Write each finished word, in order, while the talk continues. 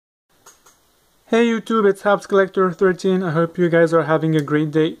Hey YouTube, it's HapsCollector13. I hope you guys are having a great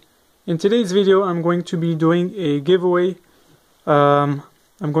day. In today's video, I'm going to be doing a giveaway. I'm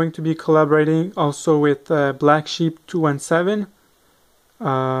going to be collaborating also with Blacksheep217,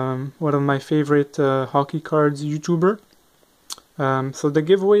 one of my favorite hockey cards YouTuber. So the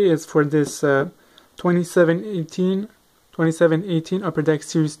giveaway is for this 2718 Upper Deck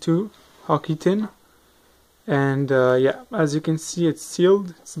Series 2 hockey tin. And yeah, as you can see, it's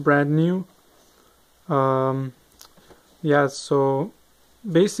sealed, it's brand new. Yeah, so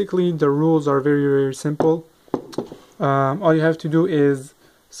basically the rules are very simple. All you have to do is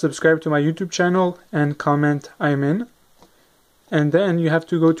subscribe to my YouTube channel and comment "I'm in," and then you have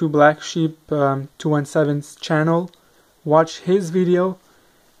to go to Blacksheep217's channel, watch his video,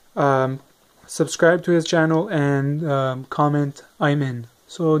 subscribe to his channel, and comment "I'm in."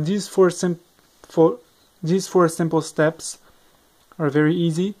 So these four simple steps are very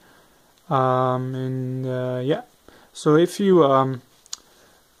easy. Yeah, so if you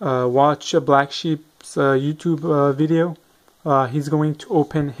watch Black Sheep's YouTube video, he's going to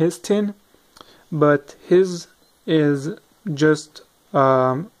open his tin, but his is just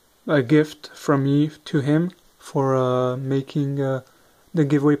a gift from me to him for making the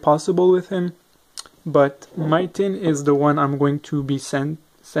giveaway possible with him. But my tin is the one I'm going to be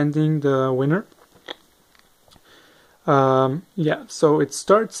sending the winner. Yeah, so it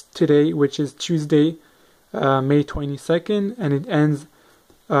starts today, which is Tuesday, May 22nd, and it ends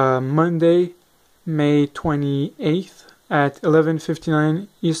Monday, May 28th at 11:59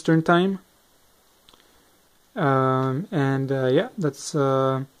 Eastern Time. Yeah, that's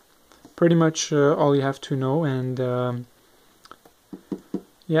pretty much all you have to know. And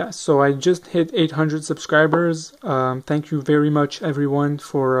yeah, so I just hit 800 subscribers. Thank you very much, everyone,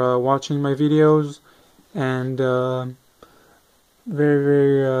 for watching my videos. And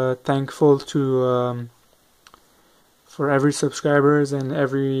very thankful to for every subscribers and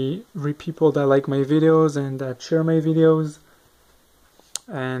every people that like my videos and that share my videos.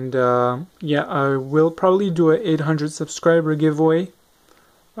 And yeah, I will probably do a 800 subscriber giveaway,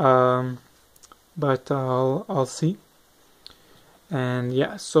 but I'll see. And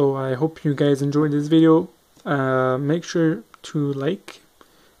yeah, so I hope you guys enjoyed this video. Make sure to like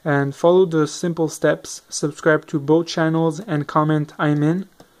and follow the simple steps, subscribe to both channels, and comment "I'm in."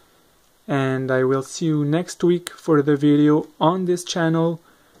 And I will see you next week for the video on this channel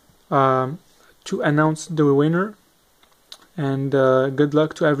to announce the winner. And good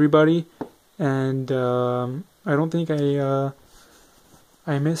luck to everybody. And I don't think I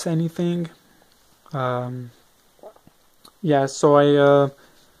miss anything. Yeah, so I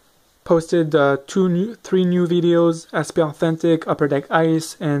posted three new videos: SP Authentic, Upper Deck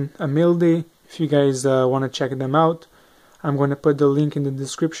Ice, and a Mill Day. If you guys want to check them out, I'm going to put the link in the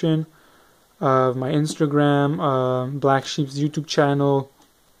description of my Instagram, Black Sheep's YouTube channel,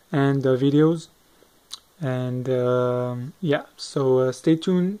 and the videos. And yeah, so stay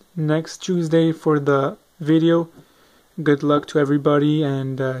tuned next Tuesday for the video. Good luck to everybody,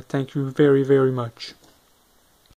 and thank you very much.